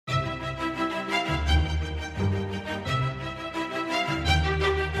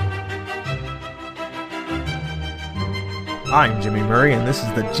I'm Jimmy Murray, and this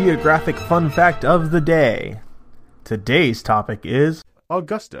is the Geographic Fun Fact of the Day. Today's topic is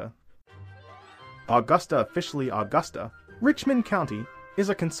Augusta. Augusta, officially Augusta, Richmond County, is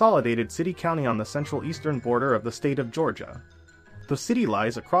a consolidated city-county on the central eastern border of the state of Georgia. The city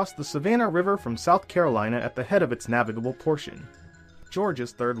lies across the Savannah River from South Carolina at the head of its navigable portion.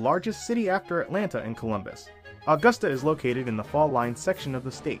 Georgia's third largest city after Atlanta and Columbus, Augusta is located in the Fall Line section of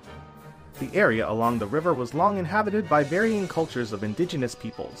the state. The area along the river was long inhabited by varying cultures of indigenous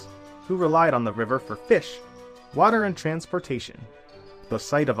peoples, who relied on the river for fish, water, and transportation. The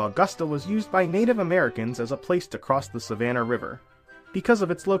site of Augusta was used by Native Americans as a place to cross the Savannah River, because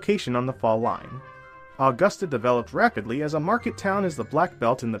of its location on the Fall Line. Augusta developed rapidly as a market town as the Black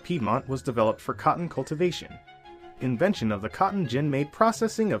Belt in the Piedmont was developed for cotton cultivation. Invention of the cotton gin made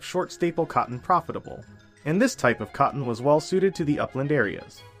processing of short staple cotton profitable, and this type of cotton was well suited to the upland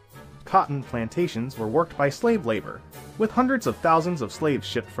areas. Cotton plantations were worked by slave labor, with hundreds of thousands of slaves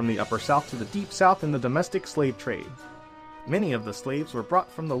shipped from the Upper South to the Deep South in the domestic slave trade. Many of the slaves were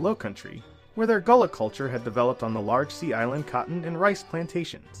brought from the Low Country, where their Gullah culture had developed on the large Sea Island cotton and rice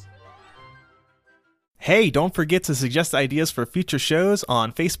plantations. Hey, don't forget to suggest ideas for future shows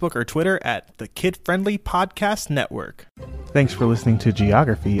on Facebook or Twitter at the Kid Friendly Podcast Network. Thanks for listening to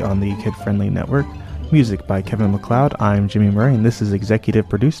Geography on the Kid Friendly Network. Music by Kevin MacLeod. I'm Jimmy Murray, and this is executive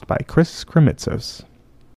produced by Chris Kremitzos.